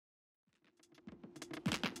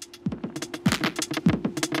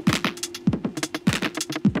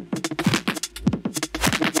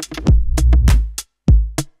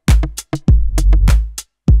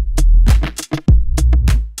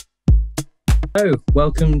Hello,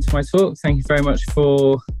 welcome to my talk. Thank you very much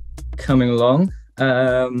for coming along.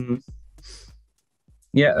 I want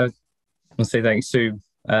to say thanks to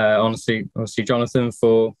honestly Jonathan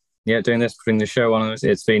for doing this, putting the show on.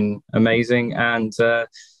 It's been amazing, and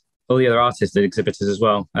all the other artists that exhibitors as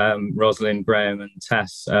well. Rosalind, Graham, and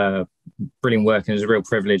Tess. Brilliant work, and it's a real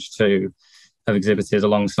privilege to have exhibited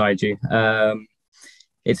alongside you.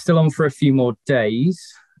 It's still on for a few more days.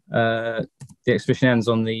 The exhibition ends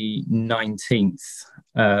on the 19th.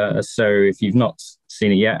 So if you've not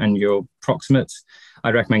seen it yet and you're proximate,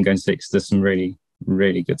 I'd recommend going to see it because there's some really,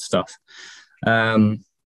 really good stuff.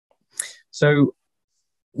 So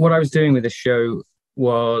what I was doing with this show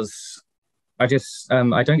was I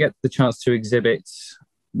don't get the chance to exhibit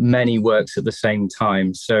many works at the same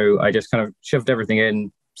time. So I just kind of shoved everything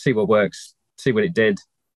in, see what works, see what it did,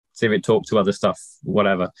 see if it talked to other stuff,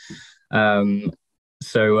 whatever.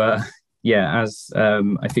 As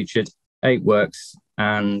I featured 8 works,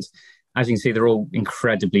 and as you can see, they're all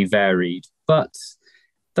incredibly varied. But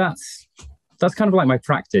that's kind of like my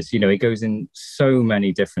practice. It goes in so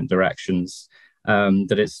many different directions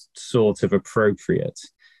that it's sort of appropriate.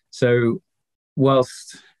 So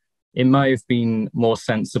whilst it might have been more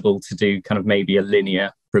sensible to do kind of maybe a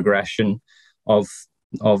linear progression of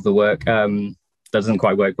the work, that doesn't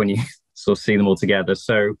quite work when you sort of see them all together.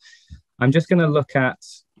 So I'm just going to look at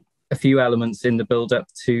a few elements in the build-up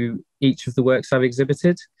to each of the works I've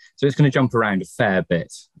exhibited. So it's going to jump around a fair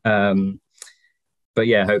bit. But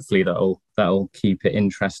yeah, hopefully that'll keep it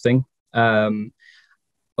interesting.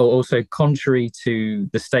 Also, contrary to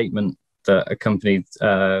the statement that accompanied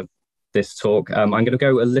this talk, I'm going to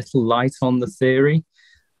go a little light on the theory.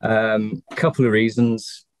 A couple of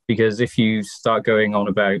reasons, because if you start going on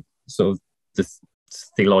about sort of the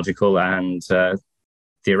theological and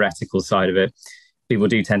theoretical side of it, people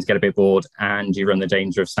do tend to get a bit bored, and you run the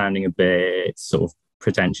danger of sounding a bit sort of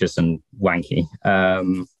pretentious and wanky.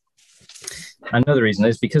 Another reason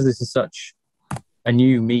is because this is such a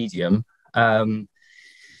new medium,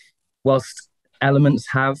 whilst elements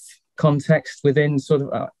have context within sort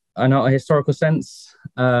of a historical sense,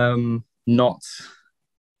 not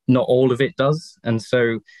all of it does. And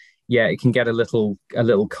so, yeah, it can get a little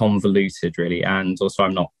convoluted, really. And also,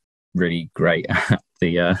 I'm not really great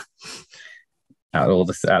at all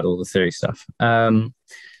the theory stuff.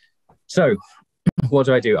 So what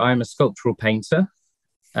do? I'm a sculptural painter.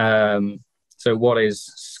 So what is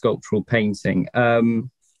sculptural painting?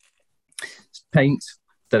 It's paint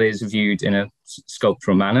that is viewed in a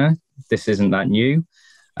sculptural manner. This isn't that new.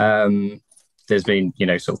 There's been,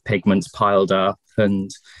 sort of pigments piled up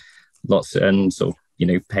and sort of,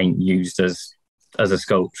 paint used as a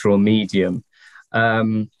sculptural medium.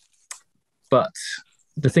 But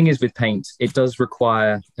the thing is with paint, it does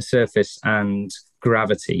require a surface and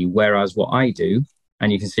gravity, whereas what I do,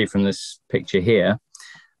 and you can see from this picture here,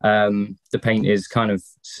 the paint is kind of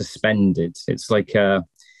suspended. It's like I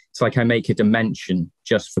make a dimension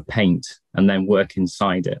just for paint and then work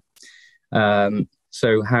inside it.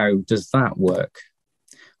 So how does that work?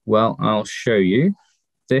 Well, I'll show you.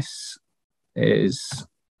 This is...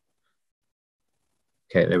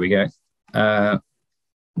 Okay, there we go.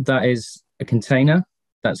 That is a container.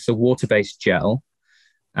 That's a water-based gel.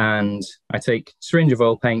 And I take syringe of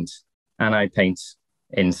oil paint and I paint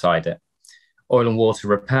inside it. Oil and water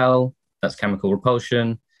repel. That's chemical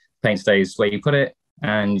repulsion. Paint stays where you put it,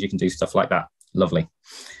 and you can do stuff like that. Lovely.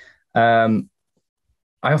 I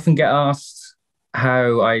often get asked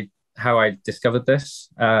how I discovered this.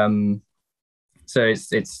 So it's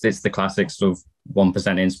the classic sort of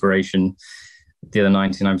 1% inspiration, the other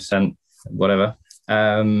 99% whatever.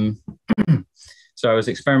 So I was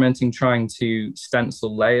experimenting, trying to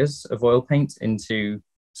stencil layers of oil paint into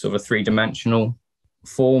sort of a 3-dimensional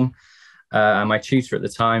form. And my tutor at the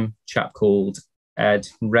time, a chap called Ed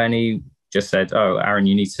Rennie, just said, "Oh, Arron,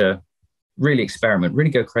 you need to really experiment,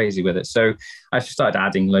 really go crazy with it." So I just started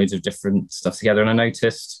adding loads of different stuff together, and I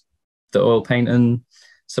noticed that oil paint and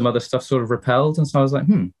some other stuff sort of repelled. And so I was like,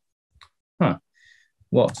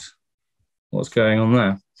 what's going on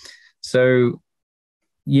there? So,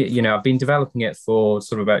 I've been developing it for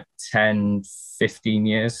sort of about 10, 15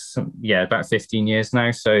 years. Yeah, about 15 years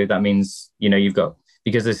now. So that means, you've got,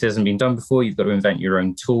 because this hasn't been done before, you've got to invent your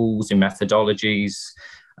own tools, your methodologies,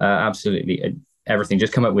 absolutely everything.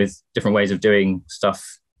 Just come up with different ways of doing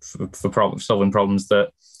stuff for solving problems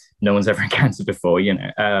that no one's ever encountered before,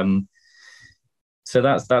 So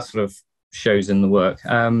that sort of shows in the work.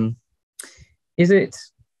 Is it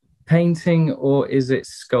painting or is it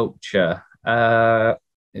sculpture?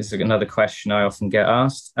 Is another question I often get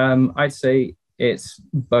asked. I'd say it's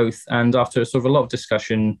both. And after sort of a lot of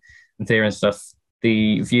discussion theory and stuff,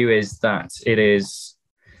 the view is that it is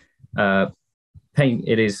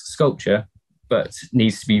it is sculpture, but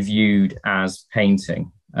needs to be viewed as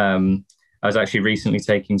painting. I was actually recently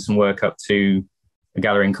taking some work up to a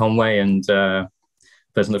gallery in Conway, and the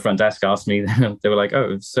person at the front desk asked me, they were like,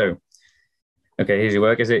 "Oh, so, okay, here's your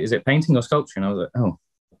work. Is it painting or sculpture?" And I was like, "Oh,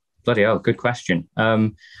 bloody hell, good question.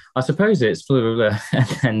 I suppose it's blah, blah, blah."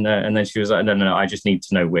 And then she was like, no, I just need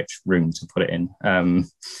to know which room to put it in.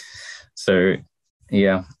 So,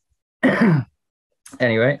 yeah.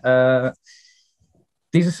 Anyway,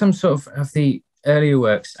 these are some sort of the earlier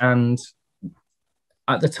works, and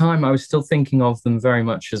at the time I was still thinking of them very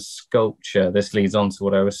much as sculpture. This leads on to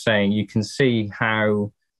what I was saying. You can see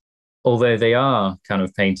how, although they are kind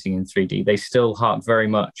of painting in 3D, they still hark very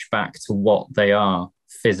much back to what they are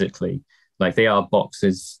physically. Like, they are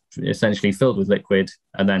boxes essentially filled with liquid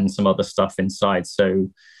and then some other stuff inside.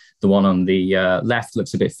 So the one on the left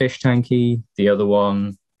looks a bit fish tanky. The other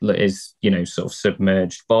one is, sort of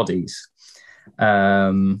submerged bodies.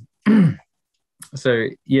 So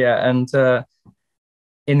yeah, and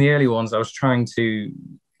in the early ones, I was trying to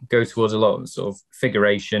go towards a lot of sort of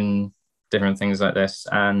figuration, different things like this.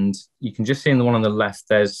 And you can just see in the one on the left,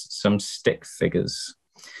 there's some stick figures.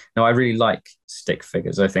 Now, I really like stick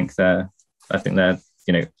figures. I think they're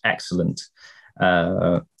excellent.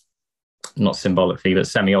 Not symbolically, but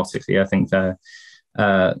semiotically, I think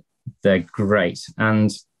they're great.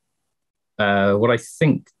 And what I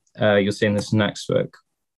think you'll see in this next work,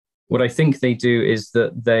 what I think they do is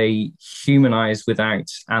that they humanize without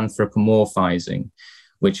anthropomorphizing,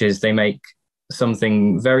 which is they make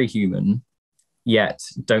something very human, yet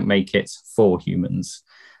don't make it for humans.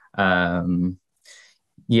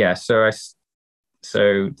 Yeah, so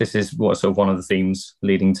this is what sort of one of the themes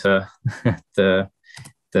leading to the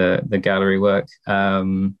gallery work.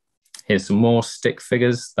 Here's some more stick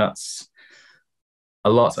figures. That's a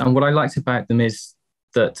lot. And what I liked about them is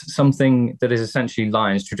that something that is essentially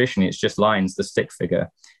lines, traditionally it's just lines, the stick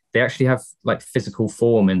figure, they actually have like physical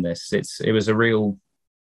form in this. It was a real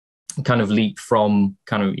kind of leap from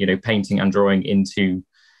kind of, painting and drawing into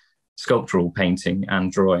sculptural painting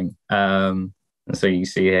and drawing. And so you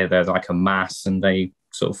see here, they're like a mass and they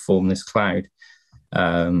sort of form this cloud.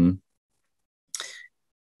 So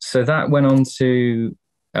that went on to,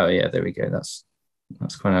 oh yeah, there we go. That's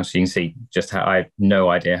quite nice. You can see just how I have no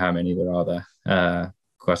idea how many there are there.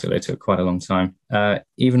 They took quite a long time.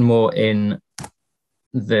 Even more in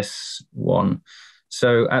this one.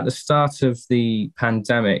 So at the start of the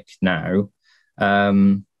pandemic now, I,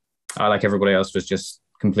 like everybody else, was just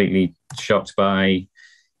completely shocked by,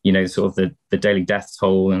 sort of the daily death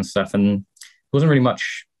toll and stuff. And there wasn't really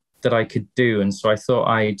much that I could do. And so I thought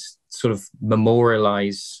I'd sort of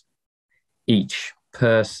memorialize each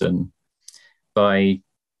person by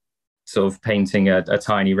sort of painting a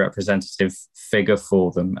tiny representative figure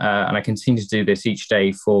for them. And I continue to do this each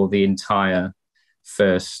day for the entire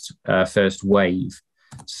first wave.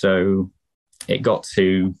 So it got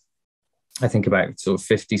to, I think, about sort of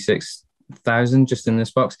 56,000 just in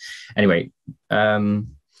this box. Anyway,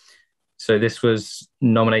 so this was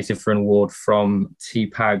nominated for an award from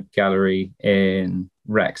Pawb Gallery in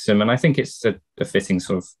Wrexham. And I think it's a fitting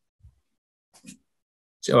sort of,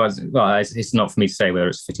 well, it's not for me to say whether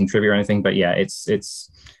it's fitting trivia or anything, but yeah,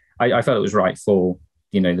 I felt it was right for,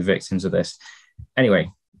 the victims of this.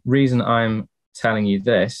 Anyway, reason I'm telling you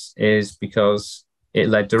this is because it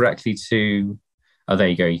led directly to, oh, there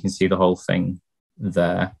you go. You can see the whole thing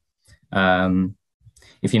there.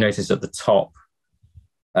 If you notice at the top,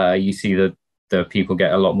 you see that the people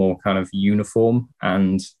get a lot more kind of uniform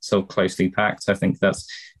and so closely packed. I think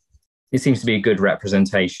it seems to be a good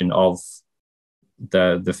representation of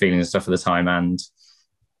the feeling and stuff at the time, and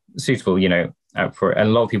suitable, output. And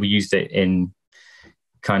a lot of people used it in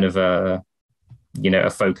kind of a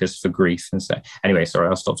focus for grief and so. Anyway, sorry,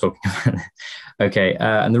 I'll stop talking about it. Okay,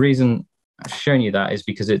 and the reason I've shown you that is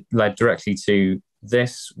because it led directly to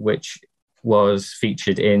this, which was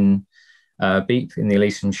featured in Beep in the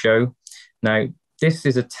Elysium show. Now, this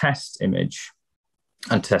is a test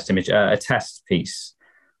piece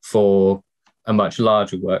for a much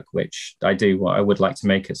larger work, which I would like to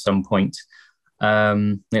make at some point.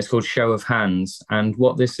 It's called Show of Hands. And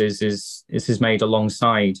what this is made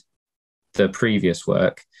alongside the previous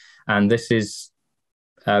work. And this is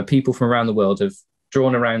people from around the world have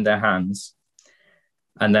drawn around their hands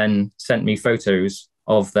and then sent me photos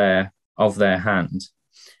of their hand.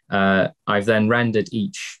 I've then rendered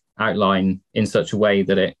each outline in such a way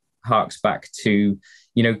that it harks back to,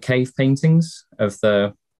 cave paintings of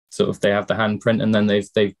the sort of, they have the handprint and then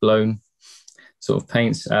they've blown sort of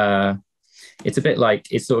paints. it's a bit like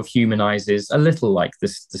it sort of humanizes a little like the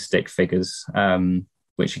stick figures,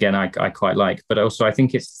 which again I quite like. But also I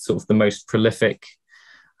think it's sort of the most prolific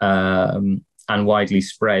and widely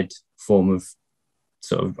spread form of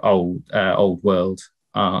sort of old world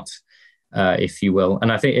art, if you will.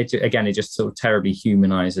 And I think it just sort of terribly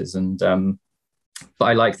humanizes. And but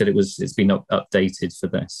I like that it's been updated for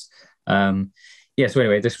this. Yeah. So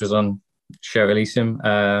anyway, this was on Show Elysium.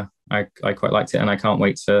 I quite liked it, and I can't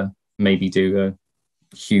wait to maybe do a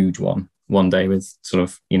huge one day with sort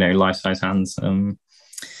of life-size hands.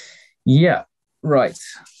 Yeah. Right.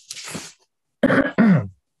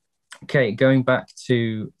 Okay, going back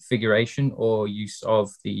to figuration or use of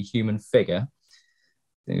the human figure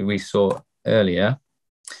that we saw earlier.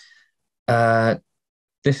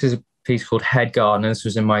 This is a piece called Head Gardener. This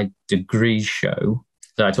was in my degree show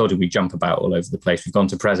that I told you we jump about all over the place. We've gone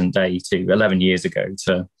to present day to 11 years ago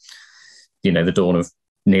to, the dawn of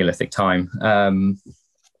Neolithic time.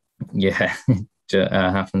 Yeah, it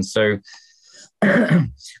happens. So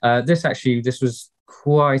this was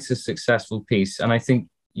quite a successful piece, and I think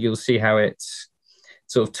you'll see how it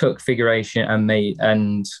sort of took figuration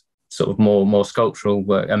and sort of more sculptural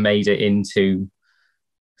work and made it into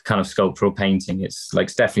kind of sculptural painting. It's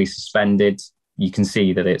definitely suspended. You can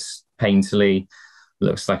see that it's painterly,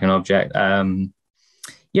 looks like an object.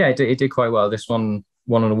 Yeah, it did quite well. This one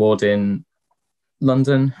won an award in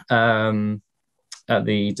London at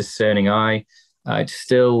the Discerning Eye. It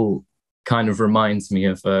still kind of reminds me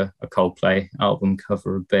of a Coldplay album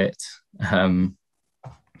cover a bit.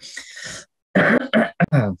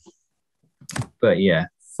 But yeah,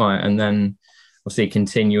 fine. And then obviously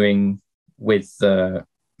continuing with the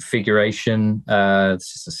figuration,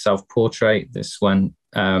 this is a self-portrait. This one,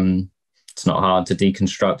 it's not hard to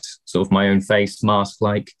deconstruct sort of my own face,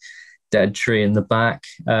 mask-like, dead tree in the back.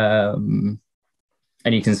 And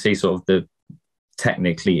you can see sort of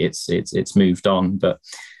technically it's moved on, but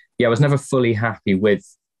yeah, I was never fully happy with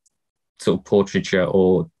sort of portraiture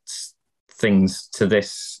or things to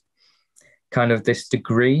this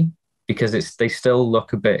degree, because they still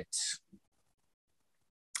look a bit,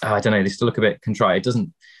 I don't know, they still look a bit contrite. It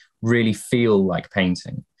doesn't really feel like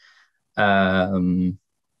painting.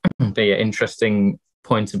 But yeah, interesting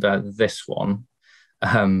point about this one.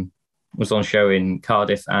 Was on show in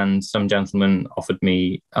Cardiff, and some gentleman offered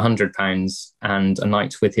me £100 and a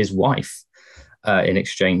night with his wife in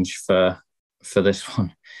exchange for this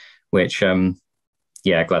one, which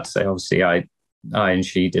yeah, glad to say obviously I and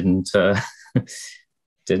she didn't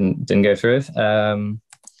didn't go through it.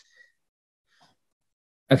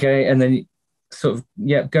 Okay, and then sort of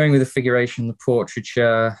going with the figuration, the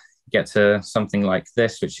portraiture, get to something like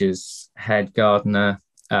this, which is Head Gardener.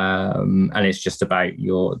 And it's just about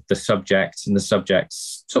the subject and the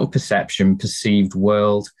subject's sort of perceived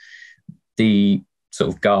world. The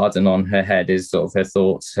sort of garden on her head is sort of her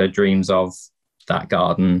thoughts, her dreams of that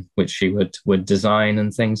garden, which she would design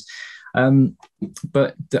and things.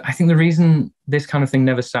 But I think the reason this kind of thing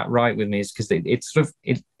never sat right with me is because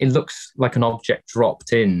it looks like an object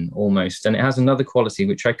dropped in almost, and it has another quality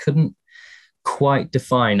which I couldn't quite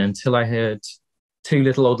define until I heard two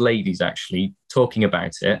little old ladies actually talking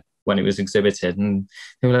about it when it was exhibited, and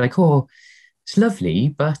they were like, "Oh, it's lovely,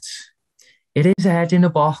 but it is a head in a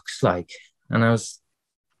box," and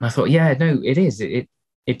I thought, yeah, no, it is. It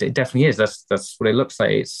definitely is. That's what it looks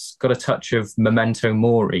like. It's got a touch of memento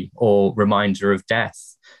mori, or reminder of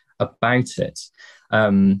death, about it.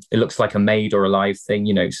 It looks like a made or a live thing,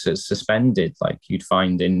 suspended, like you'd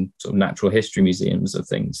find in sort of natural history museums of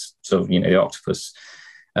things. So, the octopus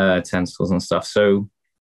tentacles and stuff. So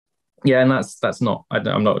yeah, and that's not,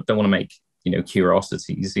 don't want to make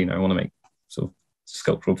curiosities, I want to make sort of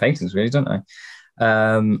sculptural paintings, really, don't I?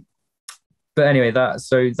 But anyway,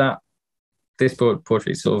 this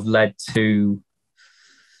portrait sort of led to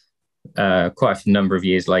quite a number of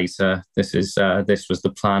years later. This was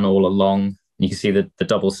the plan all along. You can see the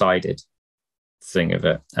double-sided thing of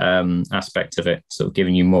it, aspect of it, sort of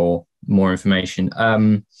giving you more information.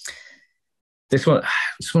 This one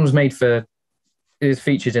was made it was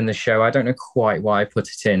featured in the show. I don't know quite why I put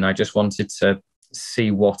it in. I just wanted to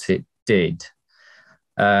see what it did.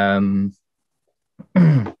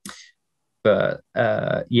 But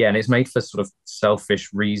yeah, and it's made for sort of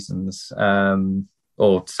selfish reasons,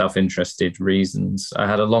 or self-interested reasons. I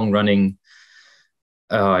had a long-running,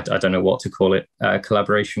 I don't know what to call it,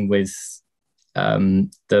 collaboration with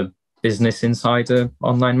the Business Insider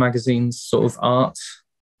online magazine's sort of art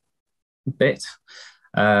bit.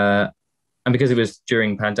 And because it was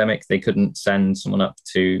during pandemic, they couldn't send someone up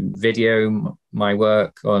to video my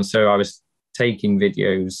work. And so I was taking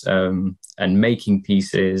videos and making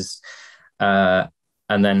pieces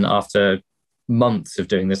And then after months of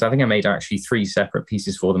doing this, I think I made actually 3 separate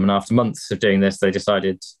pieces for them. And after months of doing this, they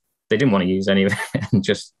decided they didn't want to use any of it and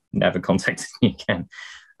just never contacted me again.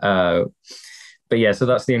 But yeah, so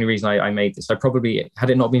that's the only reason I made this. I probably, had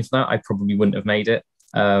it not been for that, I probably wouldn't have made it.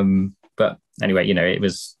 But anyway, you know, it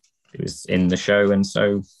was in the show, and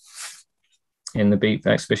so in the Beat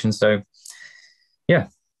exhibition. So yeah,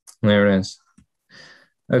 there it is.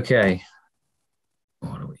 Okay.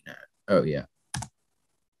 What are we now? Oh yeah.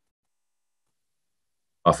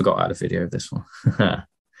 I forgot I had a video of this one.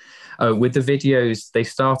 Oh, with the videos, they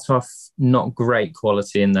start off not great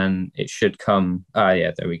quality, and then it should come. Ah,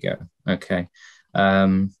 yeah, there we go. Okay.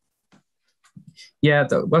 Yeah,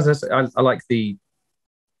 I like the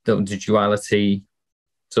duality,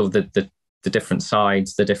 sort of the different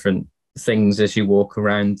sides, the different things as you walk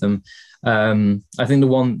around them. I think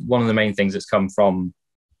one of the main things that's come from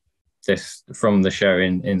the show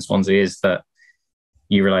in Swansea is that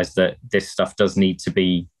you realize that this stuff does need to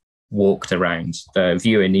be walked around. The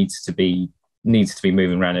viewer needs to be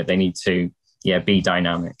moving around it. They need to be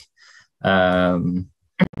dynamic. You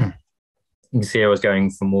can see I was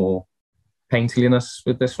going for more painterliness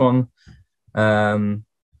with this one, and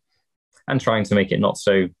trying to make it not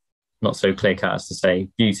so clear cut as to say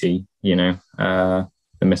beauty, you know,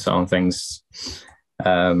 the missile and things.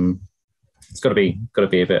 It's got to be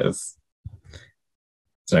a bit of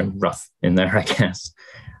rough in there, I guess.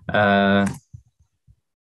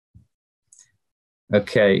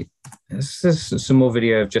 Okay, this is some more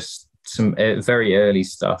video of just some very early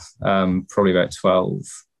stuff, probably about 12,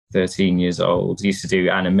 13 years old. Used to do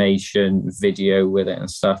animation, video with it and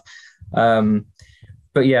stuff.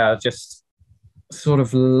 But yeah, I've just sort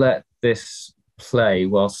of let this play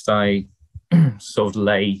whilst I sort of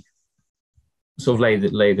lay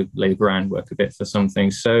the groundwork a bit for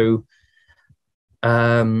something. So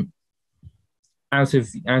out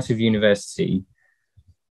of university,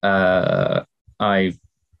 I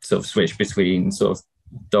sort of switched between sort of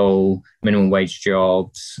dull minimum wage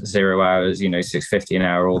jobs, 0 hours, you know, $6.50 an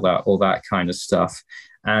hour, all that kind of stuff.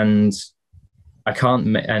 And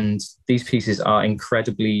and these pieces are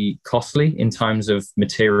incredibly costly in terms of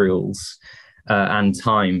materials and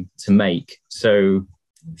time to make. So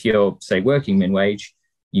if you're, say, working min wage,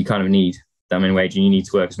 you kind of need that min wage and you need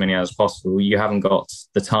to work as many hours as possible. You haven't got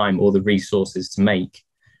the time or the resources to make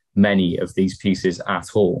many of these pieces at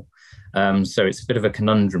all. So it's a bit of a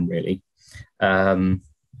conundrum, really. You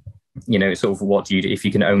know, sort of what do you do if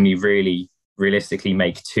you can only really realistically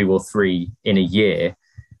make 2 or 3 in a year?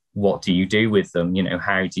 What do you do with them? You know,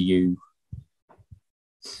 how do you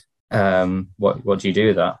what do you do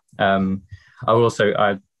with that?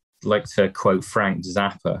 I'd like to quote Frank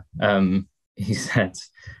Zappa. He said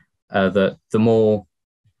that the more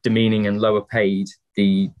demeaning and lower paid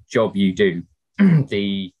the job you do,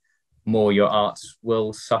 the more your art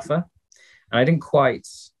will suffer. And I didn't quite,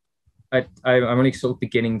 I'm only sort of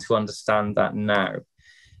beginning to understand that now,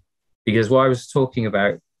 because what I was talking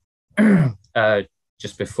about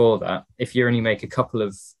just before that, if you only make a couple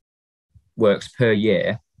of works per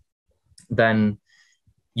year, then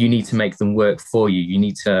you need to make them work for you.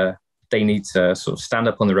 They need to sort of stand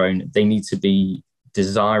up on their own. They need to be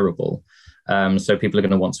desirable. So people are going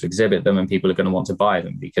to want to exhibit them and people are going to want to buy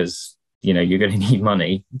them because, you know, you're going to need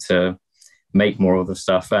money to make more of the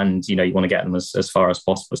stuff, and you know you want to get them as far as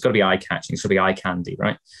possible. It's got to be eye-catching. It's got to be eye candy,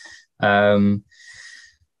 right?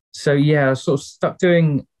 So yeah, I sort of stuck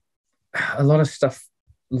doing a lot of stuff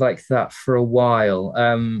like that for a while,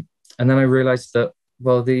 and then I realized that,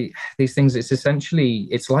 well, these things,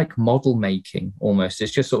 it's like model making almost.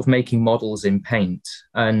 It's just sort of making models in paint,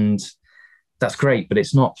 and that's great, but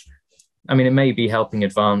it's not. I mean, it may be helping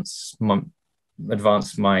advance my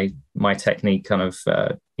technique kind of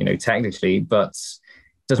you know, technically, but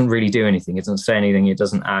it doesn't really do anything. It doesn't say anything. It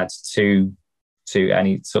doesn't add to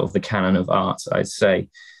any sort of the canon of art, I'd say.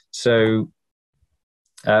 So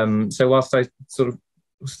whilst I sort of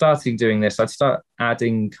starting doing this, I'd start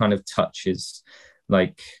adding kind of touches,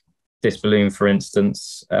 like this balloon, for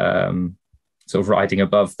instance, sort of riding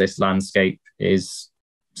above this landscape is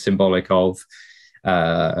symbolic of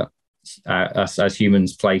us as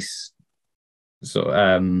humans place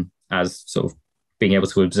as sort of being able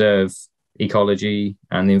to observe ecology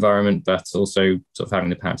and the environment, but also sort of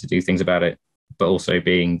having the power to do things about it, but also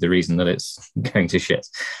being the reason that it's going to shit.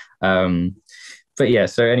 But yeah,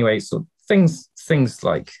 so anyway, sort of things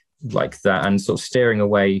like that, and sort of steering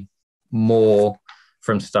away more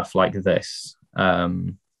from stuff like this.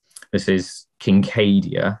 This is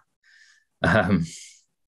Kincadia.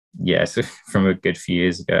 Yes, from a good few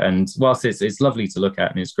years ago. And whilst it's lovely to look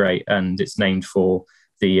at and it's great, and it's named for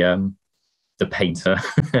the the painter.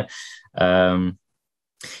 um,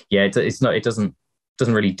 yeah, it's not. It doesn't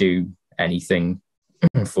really do anything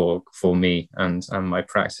for me and my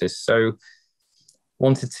practice. So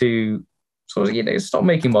wanted to sort of stop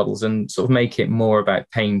making models and sort of make it more about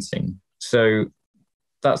painting. So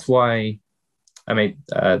that's why I made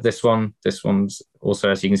this one. This one's also,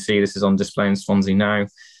 as you can see, this is on display in Swansea now.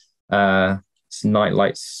 It's night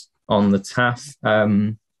lights on the Taff.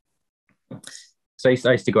 So I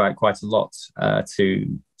used to go out quite a lot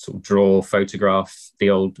to sort of draw, photograph the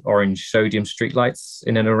old orange sodium streetlights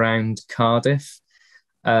in and around Cardiff.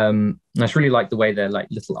 And I just really like the way they're like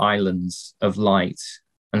little islands of light.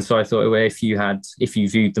 And so I thought, well, if you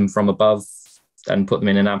viewed them from above and put them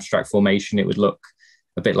in an abstract formation, it would look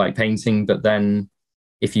a bit like painting. But then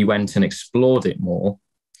if you went and explored it more,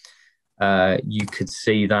 you could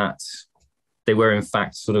see that they were in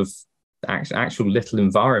fact sort of actual little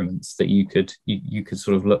environments that you could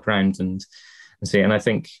sort of look around and see. And I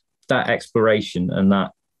think that exploration and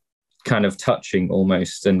that kind of touching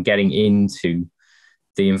almost and getting into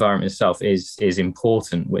the environment itself is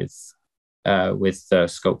important with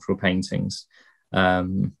sculptural paintings.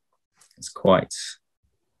 It's quite.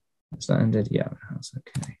 Is that ended? Yeah, that's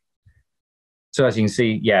okay. So as you can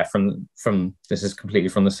see, yeah, from this is completely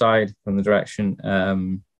from the side, from the direction.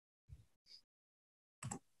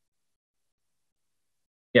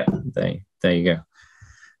 Yeah, there you go.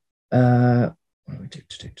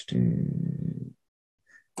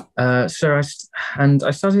 So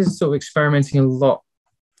I started sort of experimenting a lot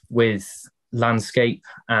with landscape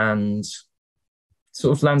and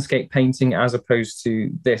sort of landscape painting as opposed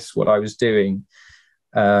to what I was doing.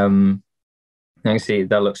 You can see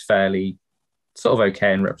that looks fairly sort of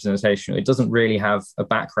okay in representation. It doesn't really have a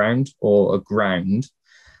background or a ground.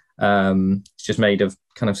 It's just made of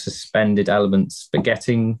kind of suspended elements, but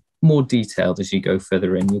getting more detailed as you go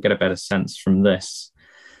further in. You'll get a better sense from this.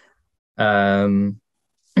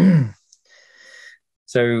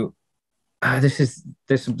 So this is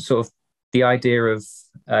sort of the idea of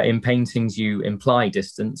in paintings you imply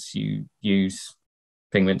distance. You use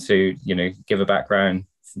pigment to give a background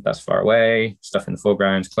that's far away, stuff in the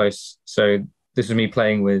foreground, close. So this is me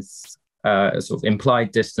playing with sort of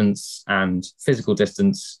implied distance and physical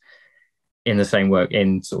distance in the same work,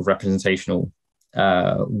 in sort of representational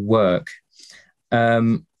work.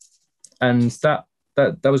 And that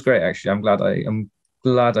was great, actually. I'm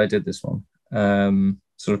glad I did this one.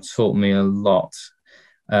 Sort of taught me a lot.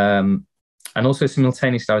 And also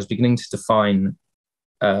simultaneously, I was beginning to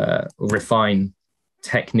refine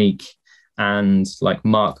technique and like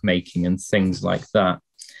mark making and things like that.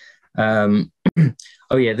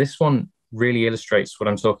 Oh yeah, this one really illustrates what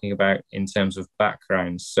I'm talking about in terms of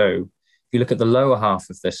backgrounds. So if you look at the lower half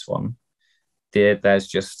of this one, there's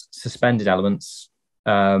just suspended elements.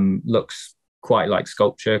 Looks quite like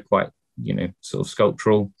sculpture, quite sort of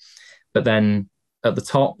sculptural. But then at the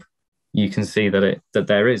top, you can see that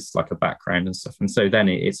there is like a background and stuff, and so then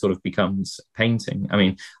it sort of becomes painting. I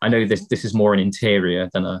mean, I know this is more an interior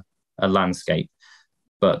than a landscape,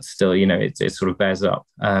 but still, it sort of bears up.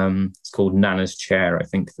 It's called Nana's Chair, I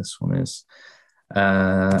think this one is.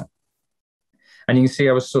 And you can see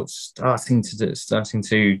I was sort of starting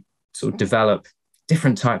to sort of develop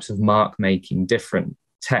different types of mark making, different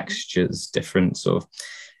textures, different sort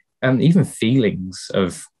of even feelings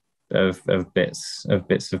of bits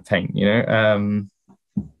of paint,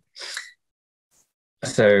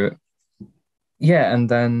 so yeah. And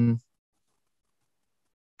then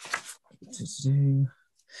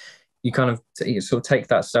you kind of sort of take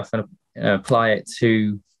that stuff and apply it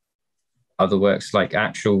to other works like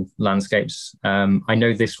actual landscapes. I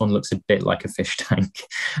know this one looks a bit like a fish tank.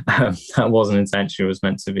 That wasn't intentional. It was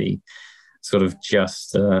meant to be sort of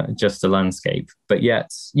just a landscape, but yet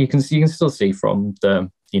you can still see from the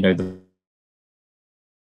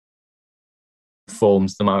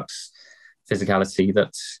forms, the marks, physicality,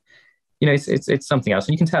 that it's something else,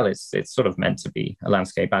 and you can tell it's sort of meant to be a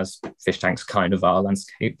landscape, as fish tanks kind of are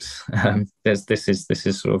landscapes. This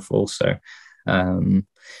is sort of also, but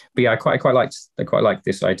yeah, I quite liked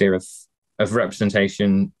this idea of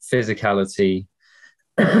representation, physicality,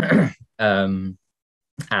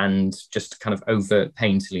 and just kind of overt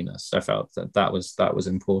painterliness. I felt that was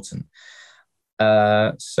important.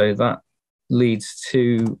 So that leads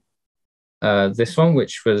to this one,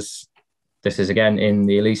 this is again in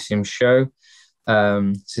the Elysium show.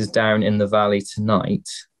 This is Down in the Valley Tonight.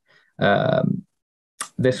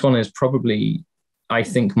 This one is probably, I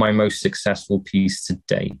think, my most successful piece to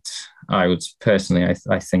date. I would personally,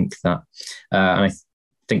 I think that, and I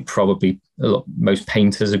think probably most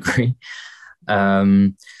painters agree.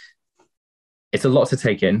 it's a lot to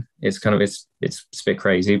take in. It's kind of it's a bit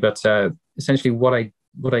crazy, but essentially what I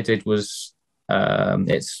did was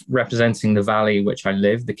it's representing the valley which I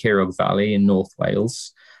live, the Kirog Valley in North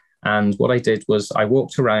Wales. And what I did was I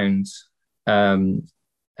walked around and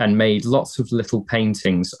made lots of little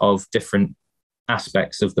paintings of different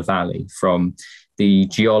aspects of the valley, from the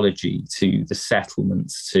geology to the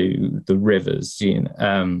settlements to the rivers,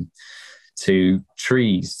 to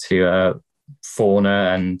trees to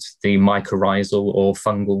fauna and the mycorrhizal or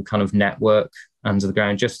fungal kind of network under the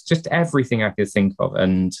ground, just everything I could think of,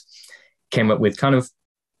 and came up with kind of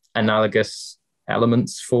analogous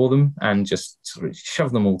elements for them and just sort of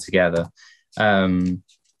shove them all together. And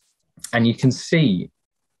you can see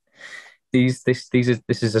this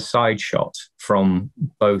is a side shot from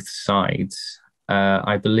both sides.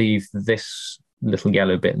 I believe this little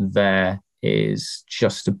yellow bit there is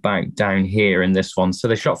just about down here in this one. So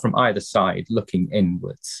they shot from either side looking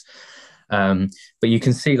inwards. But you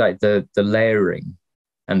can see like the layering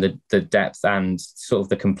and the depth and sort of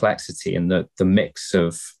the complexity and the mix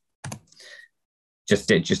of just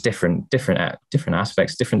different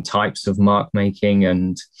aspects, different types of mark making.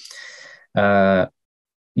 And I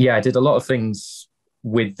did a lot of things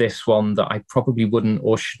with this one that I probably wouldn't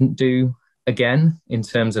or shouldn't do again in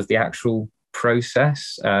terms of the actual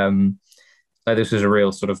process. This was a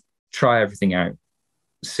real sort of try everything out,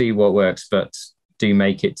 see what works, but do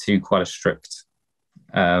make it to quite a strict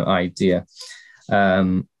idea.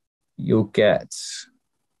 You'll get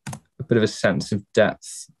a bit of a sense of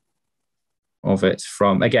depth of it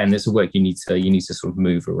from, again, this is work you need to sort of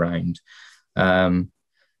move around.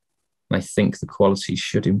 I think the quality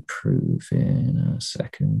should improve in a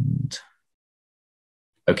second.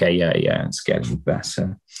 Okay, yeah, it's getting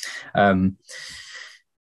better.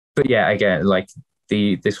 But yeah, again, like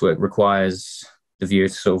this work requires the viewer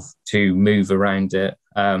to move around it,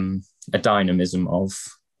 a dynamism of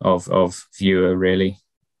viewer, really.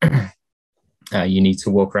 You need to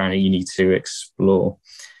walk around it, you need to explore.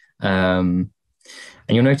 And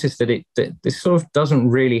you'll notice that this sort of doesn't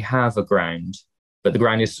really have a ground, but the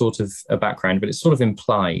ground is sort of a background, but it's sort of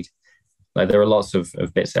implied. Like there are lots of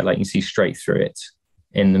bits there, like you see straight through it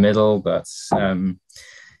in the middle, but I'm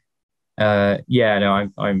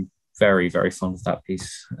very, very fond of that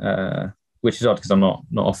piece, which is odd because I'm not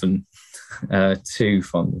often too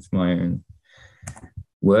fond of my own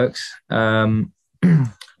works.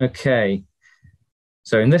 Okay,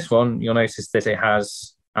 so in this one, you'll notice that it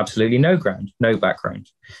has absolutely no ground, no background.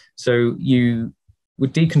 So you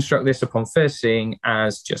would deconstruct this upon first seeing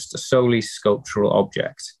as just a solely sculptural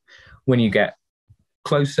object. When you get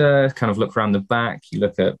closer, kind of look around the back, you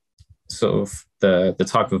look at sort of the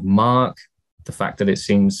type of mark, the fact that it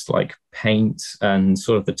seems like paint and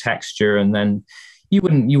sort of the texture, and then you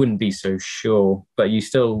wouldn't be so sure, but you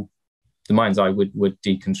still, the mind's eye would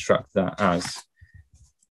deconstruct that as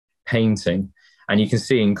painting. And you can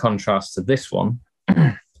see in contrast to this one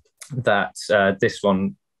that this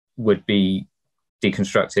one would be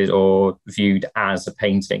deconstructed or viewed as a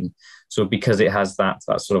painting. So because it has that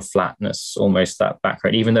sort of flatness, almost that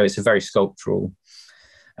background, even though it's a very sculptural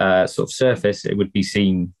sort of surface, it would be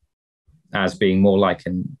seen as being more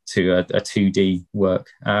likened to a 2D work.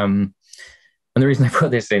 And the reason I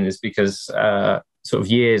put this in is because sort of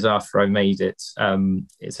years after I made it,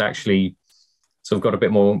 it's actually sort of got a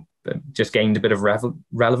bit more, just gained a bit of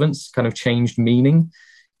relevance, kind of changed meaning,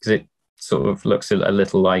 because it sort of looks a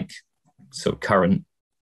little like sort of current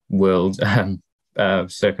world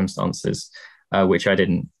circumstances, which I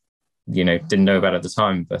didn't know about at the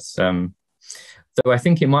time. But though I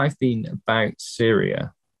think it might have been about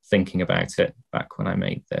Syria, thinking about it back when I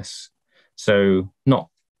made this, so not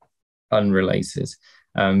unrelated.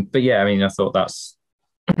 But yeah, I mean, I thought that's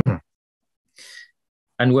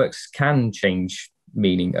and works can change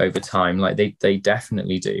meaning over time, like they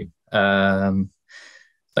definitely do.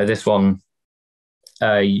 Like this one,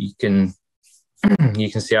 you can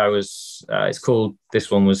see I was it's called, this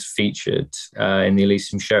one was featured in the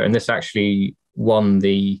Elysium show, and this actually won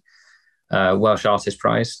the Welsh Artist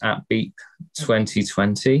Prize at Beep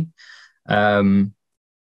 2020. And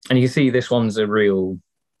you can see this one's a real,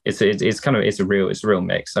 it's a real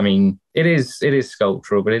mix. I mean, it is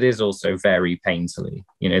sculptural, but it is also very painterly.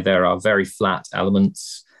 There are very flat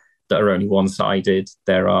elements that are only one-sided.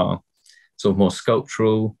 There are sort of more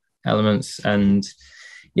sculptural elements, and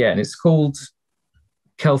it's called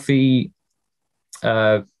Kelfie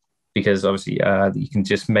because obviously you can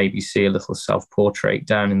just maybe see a little self-portrait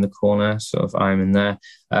down in the corner, sort of I'm in there.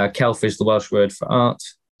 Kelf is the Welsh word for art,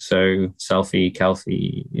 so selfie,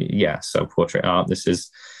 Kelfie, self-portrait art. This is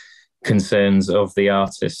concerns of the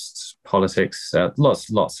artist, politics,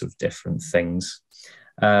 lots of different things.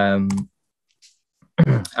 And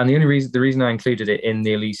the reason I included it in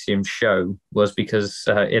the Elysium show was because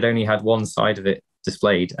it only had one side of it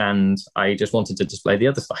displayed, and I just wanted to display the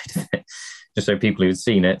other side of it, just so people who had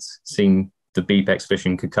seen the Beep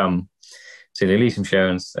exhibition could come to the Elysium show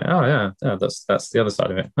and say, oh yeah, that's the other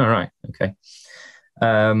side of it. All right, okay.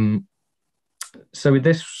 So with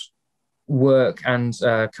this work and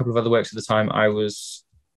a couple of other works at the time, I was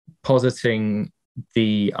positing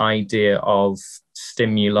the idea of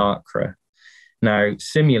simulacra. Now,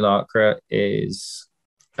 simulacra is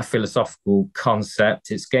a philosophical concept.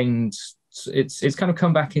 It's kind of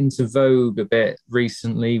come back into vogue a bit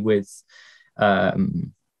recently with our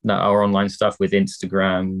online stuff, with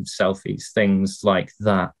Instagram, selfies, things like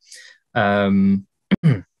that.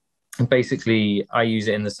 Basically, I use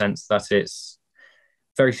it in the sense that it's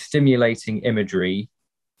very stimulating imagery,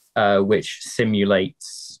 which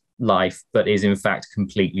simulates life, but is in fact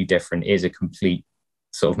completely different, is a complete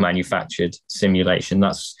sort of manufactured simulation.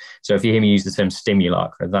 So if you hear me use the term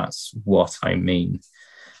simulacra, that's what I mean.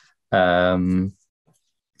 So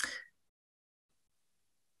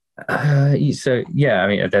yeah, I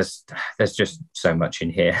mean, there's just so much in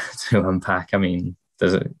here to unpack. I mean,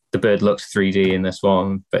 the bird looks 3D in this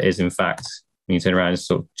one, but is in fact, when you turn around, it's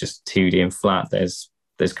sort of just 2D and flat. There's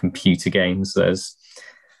computer games. There's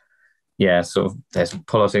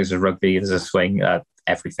politics, there's rugby, there's a swing,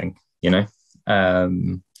 everything, you know.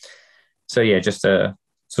 So yeah, just a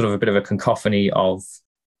sort of a bit of a cacophony of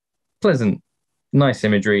pleasant, nice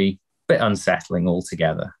imagery, bit unsettling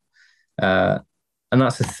altogether. And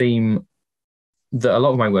that's a theme that a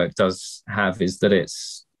lot of my work does have, is that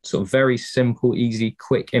it's sort of very simple, easy,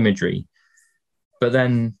 quick imagery. But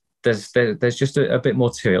then there's just a bit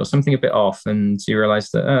more to it, or something a bit off, and you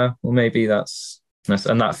realize that, well, maybe that's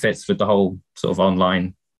and that fits with the whole sort of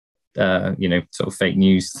online, sort of fake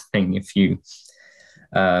news thing. If you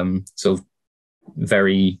sort of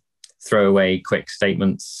very throwaway, quick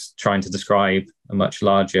statements trying to describe a much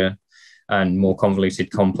larger and more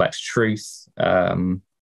convoluted, complex truth.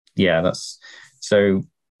 That's so.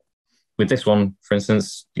 With this one, for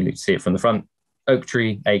instance, you see it from the front. Oak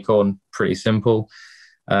tree, acorn, pretty simple.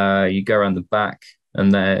 You go around the back,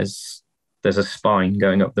 and there's a spine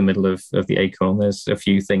going up the middle of the acorn. There's a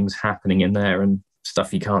few things happening in there, and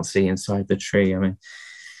stuff you can't see inside the tree. I mean,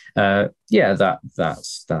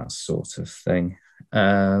 that's that sort of thing.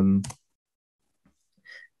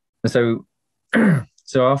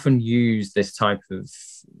 So I often use this type of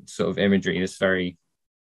sort of imagery, it's very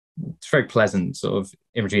pleasant sort of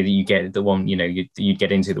imagery that you get, the one, you'd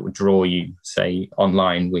get into that would draw you, say,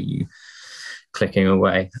 online, where you clicking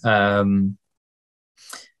away,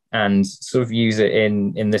 and sort of use it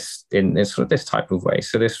in this sort of this type of way.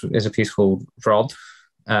 So this is a piece called Rod,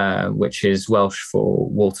 which is Welsh for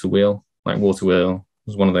water wheel. Like, water wheel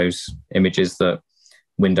was one of those images that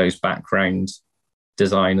Windows background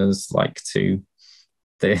designers like to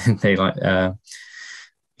like to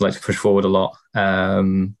push forward a lot.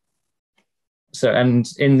 And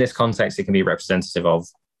in this context, it can be representative of,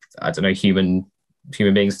 I don't know, human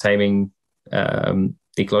beings taming the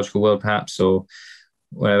ecological world, perhaps, or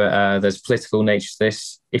whatever. There's political nature to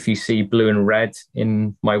this. If you see blue and red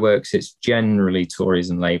in my works, it's generally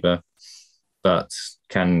Tories and Labour, but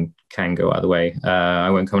can go either way.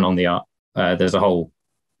 I won't comment on the art. There's a whole,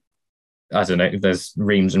 I don't know, there's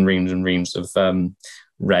reams and reams and reams of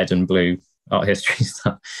red and blue art history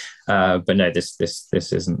stuff. But no, this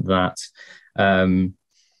isn't that. You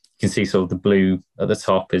can see sort of the blue at the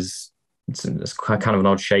top it's kind of an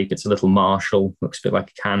odd shape. It's a little Marshall, looks a bit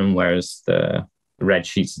like a cannon, whereas the red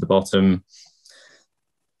sheets at the bottom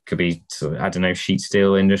could be sort of, I don't know, sheet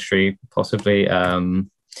steel industry, possibly. The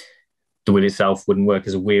wheel itself wouldn't work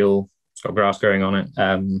as a wheel. It's got grass growing on it.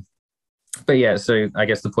 But yeah, so I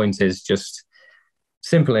guess the point is just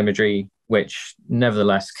simple imagery, which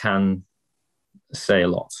nevertheless can say a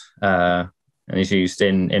lot, and is used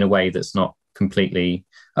in a way that's not completely,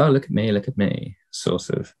 oh, look at me, sort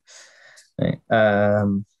of thing.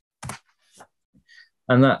 And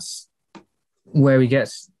that's where we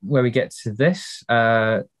get to this.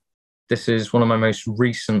 This is one of my most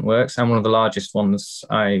recent works and one of the largest ones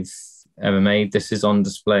I've ever made. This is on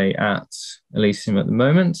display at Elysium at the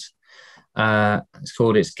moment. It's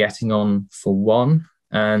called It's Getting On for One.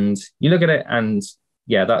 And you look at it and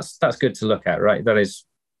yeah, that's good to look at, right? That is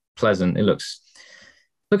pleasant. It looks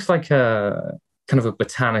like a kind of a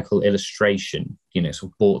botanical illustration, sort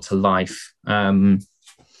of brought to life. And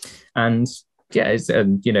yeah, it's,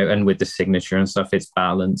 and with the signature and stuff, it's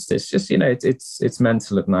balanced. It's just, it's meant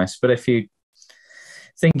to look nice. But if you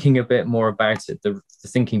thinking a bit more about it, the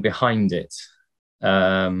thinking behind it,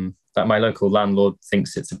 that my local landlord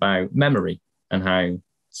thinks it's about memory and how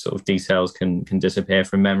sort of details can disappear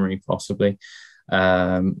from memory, possibly.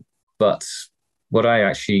 But what I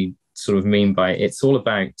actually sort of mean by it, it's all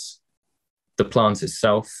about the plant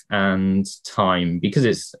itself and time, because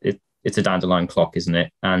it's a dandelion clock, isn't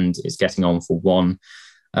it? And it's getting on for one.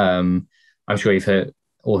 I'm sure you've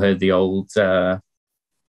all heard the old I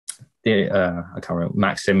can't remember,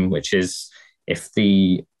 maxim, which is if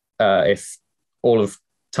all of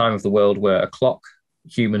time of the world were a clock,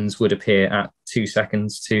 humans would appear at 2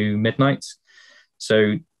 seconds to midnight.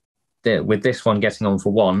 So with this one getting on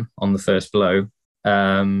for one on the first blow,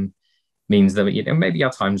 means that, you know, maybe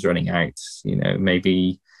our time's running out. You know,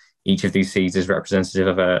 maybe each of these seeds is representative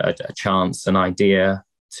of a chance, an idea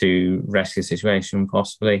to rescue the situation,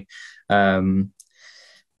 possibly.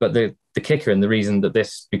 But the kicker and the reason that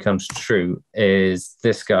this becomes true is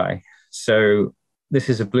this guy. So this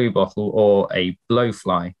is a blue bottle or a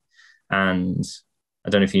blowfly. And I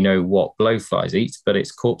don't know if you know what blowflies eat, but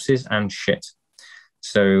it's corpses and shit.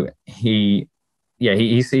 So he's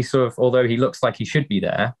sort of, although he looks like he should be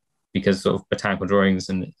there, because sort of botanical drawings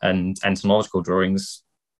and entomological drawings,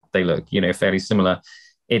 they look, you know, fairly similar.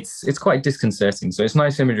 It's quite disconcerting. So it's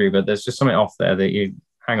nice imagery, but there's just something off there that you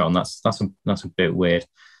hang on. That's a bit weird.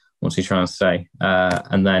 What's he trying to say?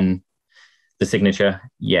 And then the signature,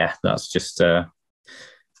 yeah, that's just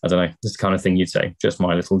I don't know, this kind of thing you'd say. Just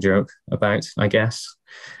my little joke about, I guess.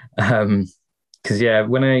 Because yeah,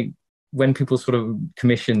 when people sort of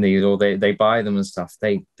commission these or they buy them and stuff,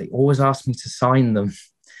 they always ask me to sign them,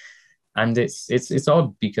 and it's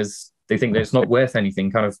odd because they think that it's not worth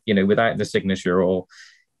anything, kind of, you know, without the signature, or,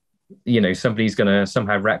 you know, somebody's going to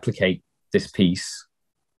somehow replicate this piece,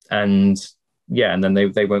 and yeah, and then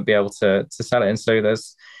they won't be able to sell it. And so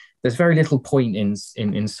there's very little point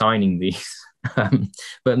in signing these,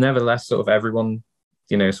 but nevertheless, sort of everyone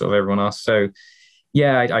asks. So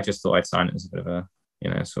yeah, I just thought I'd sign it as a bit of a, you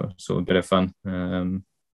know, sort of a bit of fun.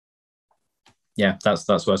 Yeah, that's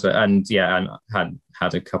what I said. And yeah, and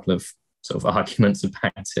had a couple of sort of arguments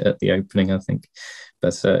about it at the opening, I think.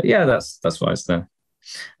 But yeah, that's why it's there.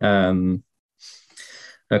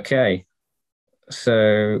 Okay,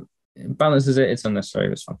 so it balances it. It's unnecessary,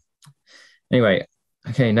 but it's fine. Anyway,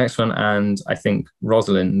 okay, next one. And I think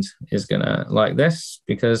Rosalind is going to like this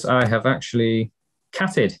because I have actually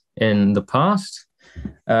catted in the past.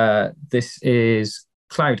 This is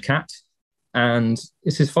Cloud Cat, and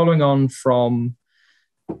this is following on from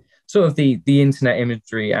sort of the internet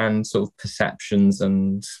imagery and sort of perceptions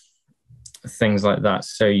and things like that.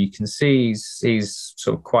 So you can see he's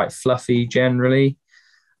sort of quite fluffy generally.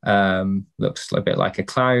 Looks a bit like a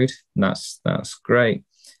cloud, and that's great.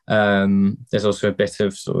 There's also a bit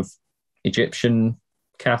of sort of Egyptian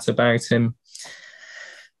cat about him.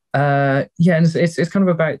 Yeah, and it's kind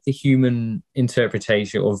of about the human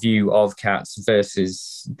interpretation or view of cats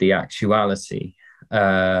versus the actuality.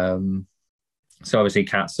 So obviously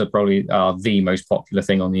cats are the most popular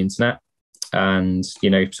thing on the internet, and, you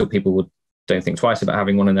know, so people don't think twice about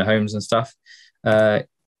having one in their homes and stuff.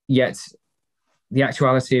 Yet the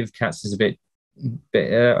actuality of cats is a bit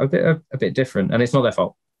different, and it's not their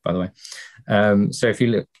fault, by the way. So if you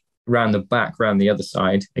look around the back, around the other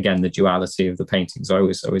side, again, the duality of the paintings, I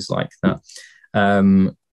always like that.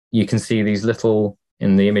 You can see these little,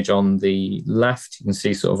 in the image on the left, you can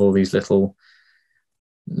see sort of all these little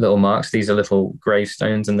marks. These are little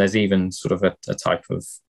gravestones, and there's even sort of a type of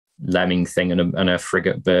lemming thing and a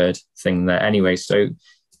frigate bird thing there. Anyway, so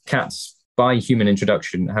cats, by human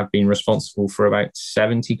introduction, have been responsible for about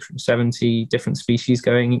 70 different species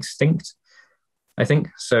going extinct, I think.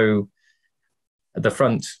 So the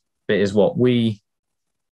front bit is what we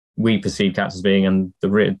perceive cats as being, and the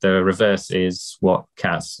reverse is what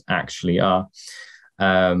cats actually are.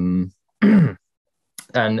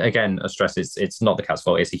 And again, I stress it's not the cat's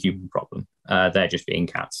fault; it's a human problem. They're just being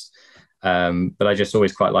cats. But I just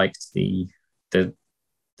always quite liked the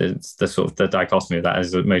sort of the dichotomy of that,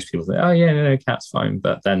 is that most people say, "Oh yeah, no, cat's fine,"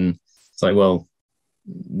 but then it's like, well,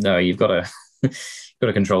 no, you've got to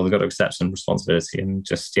control. They've got to accept some responsibility, and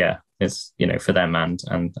just, yeah, it's, you know, for them and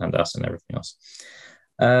us and everything else.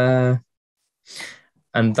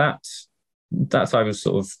 And that I was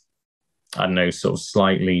sort of, I don't know, sort of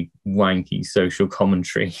slightly wanky social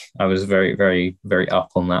commentary. I was very, very, very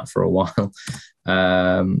up on that for a while.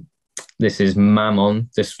 This is Mammon.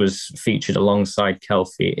 This was featured alongside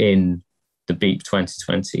Kelfie in the Beep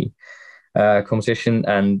 2020 competition,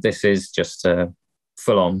 and this is just a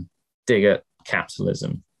full-on dig at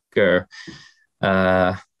capitalism. You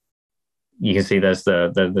can see there's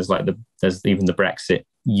even the Brexit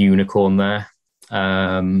unicorn there.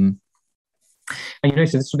 And you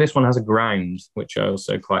notice this one has a ground, which I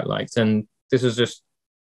also quite liked. And this was just,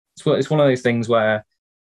 it's one of those things where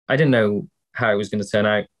I didn't know how it was going to turn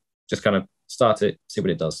out. Just kind of start it, see what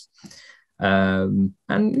it does. And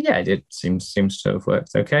yeah, it seems to have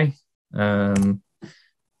worked okay.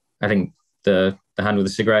 I think the hand with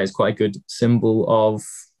the cigarette is quite a good symbol of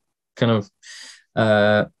kind of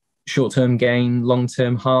short-term gain,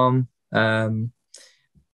 long-term harm.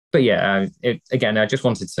 But yeah, again, I just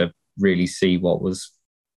wanted to really see what was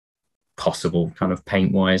possible kind of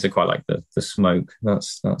paint-wise. I quite like the smoke.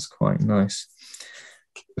 That's quite nice.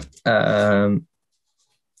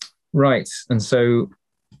 Right, and so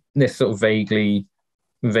this sort of vaguely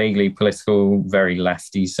political, very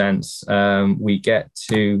lefty sense, we get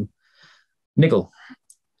to niggle.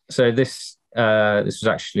 So this was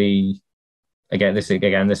actually this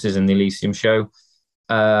is in the Elysium show.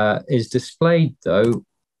 Is displayed though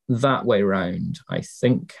that way round, I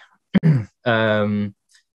think.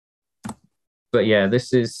 But yeah,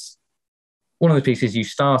 this is one of the pieces you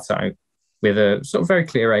start out with a sort of very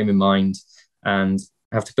clear aim in mind and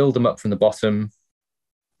have to build them up from the bottom,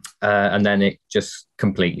 and then it just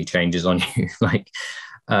completely changes on you. Like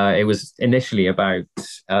it was initially about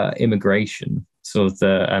immigration, sort of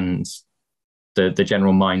the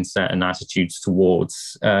general mindset and attitudes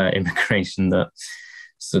towards immigration that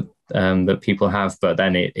people have, but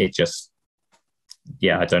then it just,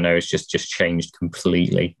 yeah, I don't know, it's just changed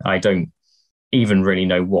completely. I don't even really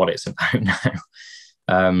know what it's about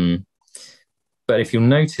now. But if you'll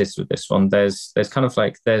notice with this one, there's kind of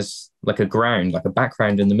like, there's like a ground, like a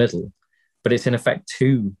background in the middle, but it's in effect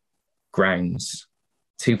two backgrounds,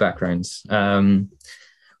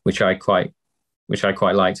 which I quite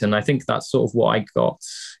liked. And I think that's sort of what I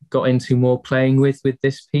got into more playing with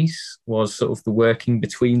this piece, was sort of the working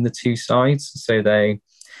between the two sides. So they're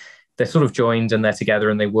sort of joined and they're together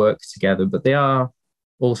and they work together, but they are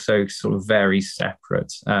also sort of very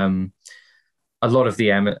separate. A lot of the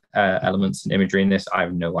elements and imagery in this, I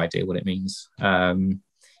have no idea what it means. You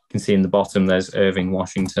can see in the bottom, there's Irving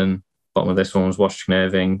Washington. Bottom of this one was Washington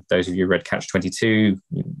Irving. Those of you who read Catch-22,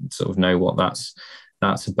 you sort of know what that's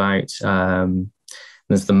about.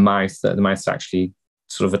 There's the mouth. The mouth's actually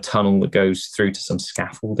sort of a tunnel that goes through to some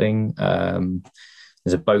scaffolding.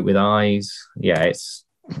 There's a boat with eyes. Yeah, it's...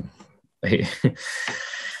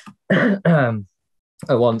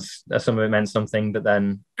 once some of it meant something, but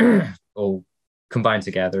then all combined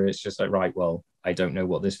together, it's just like, right, well, I don't know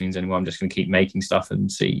what this means anymore. I'm just going to keep making stuff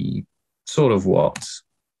and see sort of what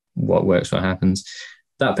works, what happens.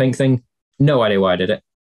 That pink thing, no idea why I did it.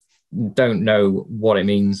 Don't know what it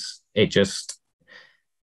means. It just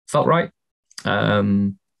felt right.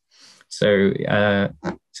 So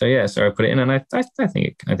yeah, so I put it in, and I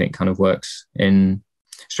think it kind of works in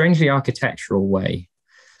strangely architectural way.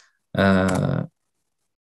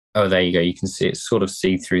 Oh, there you go. You can see it sort of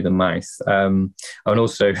see through the mouth. And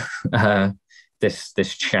also this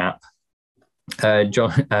chap,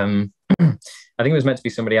 John. I think it was meant to be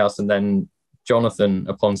somebody else, and then Jonathan,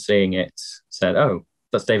 upon seeing it, said, "Oh,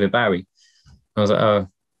 that's David Bowie." I was like, "Oh,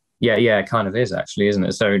 yeah, it kind of is actually, isn't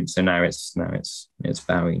it?" So now it's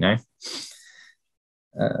Bowie now.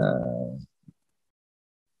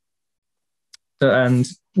 And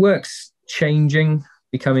works changing,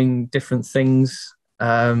 becoming different things.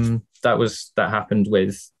 That happened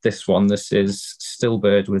with this one. This is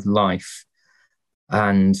Stillbird with Life,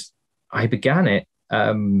 and I began it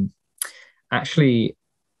actually.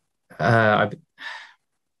 I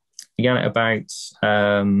began it about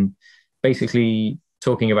basically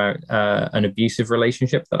talking about an abusive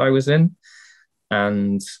relationship that I was in,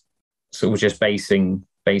 and sort of just basing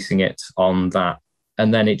it on that.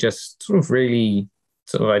 And then it just sort of really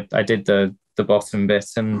I did the bottom bit,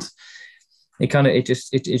 and it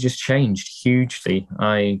just changed hugely.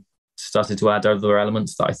 I started to add other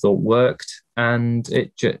elements that I thought worked, and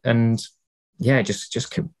it just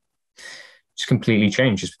completely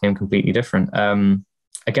changed, just became completely different.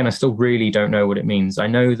 Again, I still really don't know what it means. I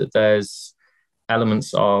know that there's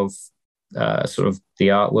elements of sort of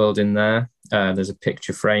the art world in there. There's a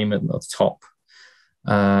picture frame at the top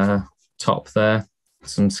there,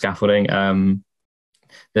 some scaffolding.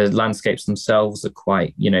 The landscapes themselves are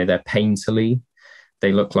quite, they're painterly.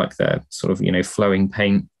 They look like they're sort of, flowing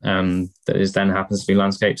paint that then happens to be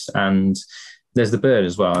landscapes. And there's the bird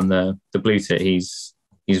as well. And the blue tit, he's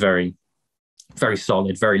very, very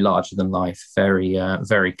solid, very larger than life, very,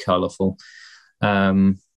 very colourful.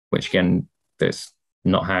 Which again, that's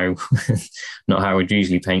not how I would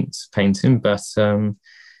usually paint him, but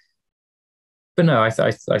no, I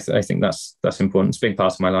think that's important. It's a big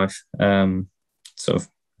part of my life. sort of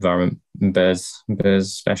environment, and birds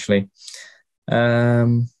especially.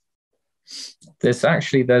 There's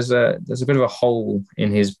a bit of a hole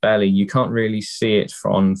in his belly. You can't really see it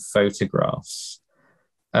from photographs.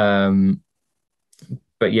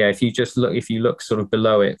 But yeah, if you look sort of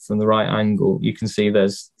below it from the right angle, you can see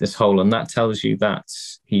there's this hole, and that tells you that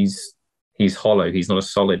he's hollow. He's not a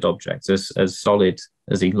solid object, as solid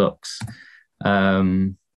as he looks.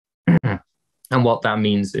 And what that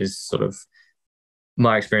means is sort of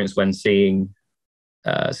my experience when seeing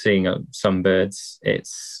some birds.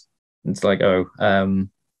 It's like,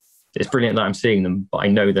 it's brilliant that I'm seeing them, but I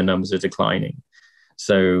know the numbers are declining.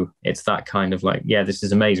 So it's that kind of like, yeah, this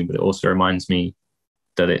is amazing, but it also reminds me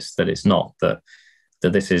that it's not, that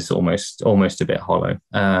this is almost a bit hollow.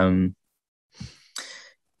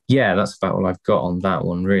 Yeah, that's about all I've got on that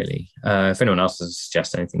one, really. If anyone else has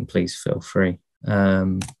suggested anything, please feel free.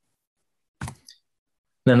 Then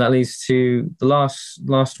that leads to the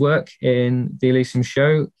last work in the Elysium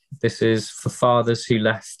show. This is For Fathers Who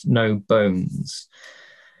Left No Bones.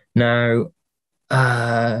 Now,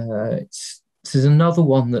 this is another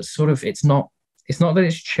one that sort of, it's not that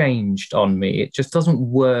it's changed on me. It just doesn't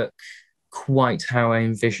work quite how I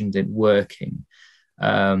envisioned it working.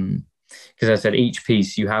 Because I said, each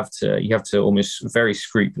piece you have to almost very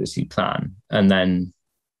scrupulously plan and then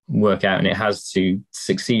work out, and it has to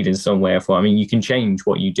succeed in some way or form. I mean, you can change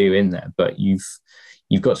what you do in there, but you've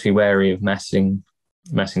got to be wary of messing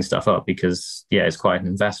stuff up, because yeah, it's quite an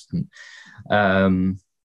investment.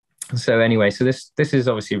 So anyway, so this is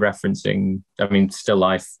obviously referencing, I mean, still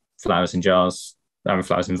life, flowers in jars,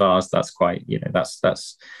 flowers in vase. That's quite,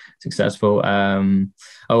 that's successful.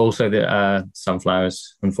 Also the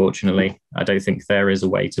sunflowers. Unfortunately, I don't think there is a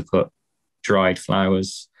way to put dried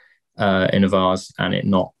flowers in a vase and it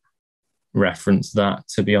not reference that,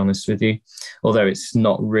 to be honest with you. Although it's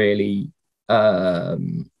not really,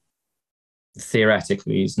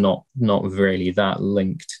 theoretically, it's not really that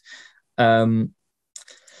linked.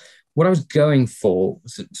 What I was going for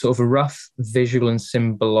was sort of a rough visual and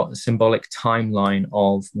symbolic timeline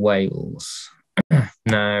of Wales.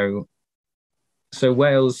 Now, so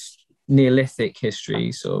Wales' Neolithic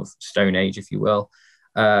history, sort of Stone Age, if you will,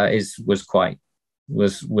 was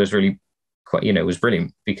really quite, was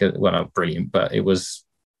brilliant, because, well, not brilliant, but Wales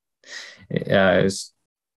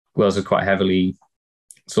was quite heavily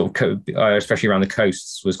sort of, especially around the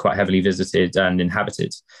coasts, was quite heavily visited and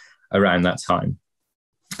inhabited around that time,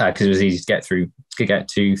 because it was easy to get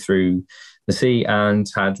to through the sea, and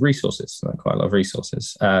had resources, like quite a lot of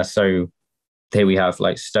resources. So here we have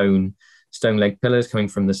like stone leg pillars coming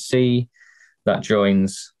from the sea that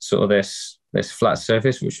joins sort of this flat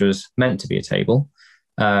surface, which was meant to be a table.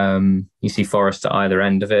 You see forest at either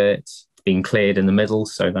end of it, being cleared in the middle,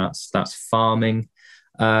 so that's farming.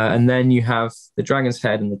 And then you have the dragon's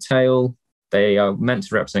head and the tail. They are meant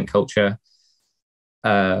to represent culture.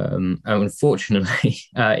 And unfortunately,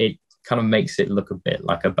 it kind of makes it look a bit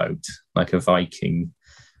like a boat, like a Viking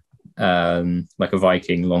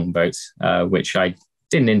longboat, which I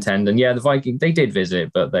didn't intend. And yeah, the Viking, they did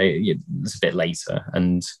visit, but it's a bit later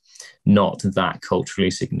and not that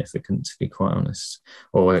culturally significant, to be quite honest,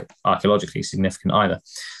 or archaeologically significant either.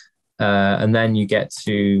 And then you get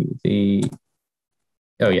to the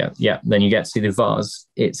then you get to the vase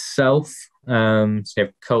itself. So you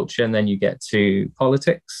have culture, and then you get to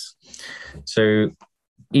politics. So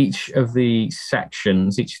each of these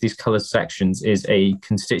coloured sections is a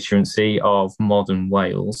constituency of modern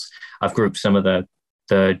Wales. I've grouped some of the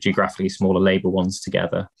geographically smaller Labour ones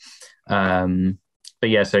together. But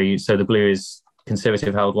yeah, so the blue is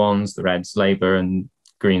Conservative held ones, the red's Labour, and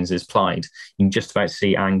greens is Plaid. You can just about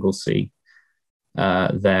see Anglesey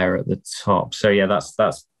there at the top. So yeah, that's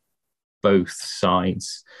both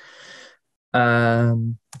sides.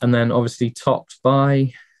 And then obviously topped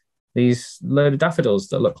by these load of daffodils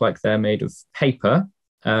that look like they're made of paper.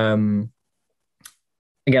 Again,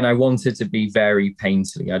 I wanted to be very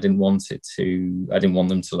painterly. I didn't want them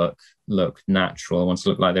to look natural. I wanted to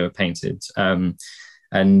look like they were painted.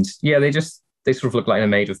 And yeah, they sort of look like they're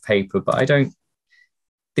made of paper, but the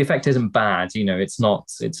effect isn't bad. It's not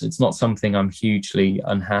something I'm hugely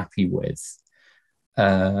unhappy with.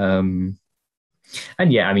 And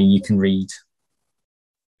yeah, I mean, you can read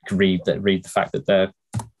the fact that they're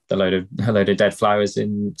a load of dead flowers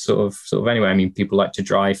in sort of anyway. I mean, people like to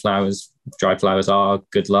dry flowers. Dry flowers are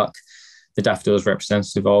good luck. The daffodil is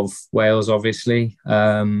representative of Wales, obviously.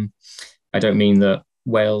 I don't mean that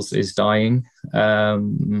Wales is dying. I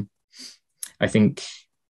think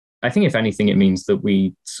if anything, it means that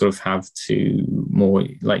we sort of have to more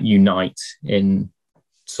like unite in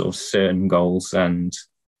sort of certain goals and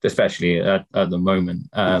especially at the moment.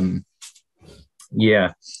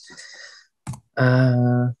 Yeah.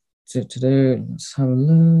 Let's have a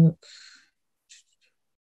look.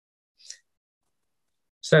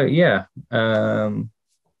 So yeah, and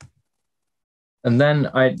then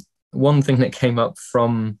one thing that came up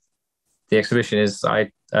from the exhibition is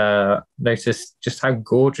I noticed just how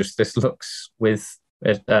gorgeous this looks with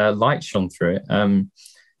light shone through it.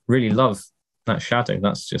 Really love that shadow.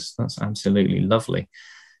 That's absolutely lovely.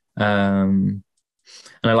 And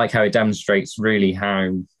I like how it demonstrates really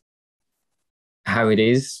how it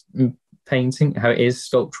is painting, how it is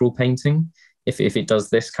sculptural painting. If it does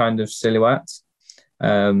this kind of silhouette.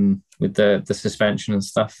 With the suspension and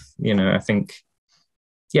stuff, I think,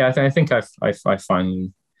 yeah, I think I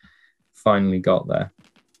finally got there.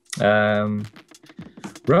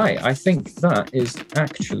 Right, I think that is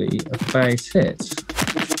actually about it.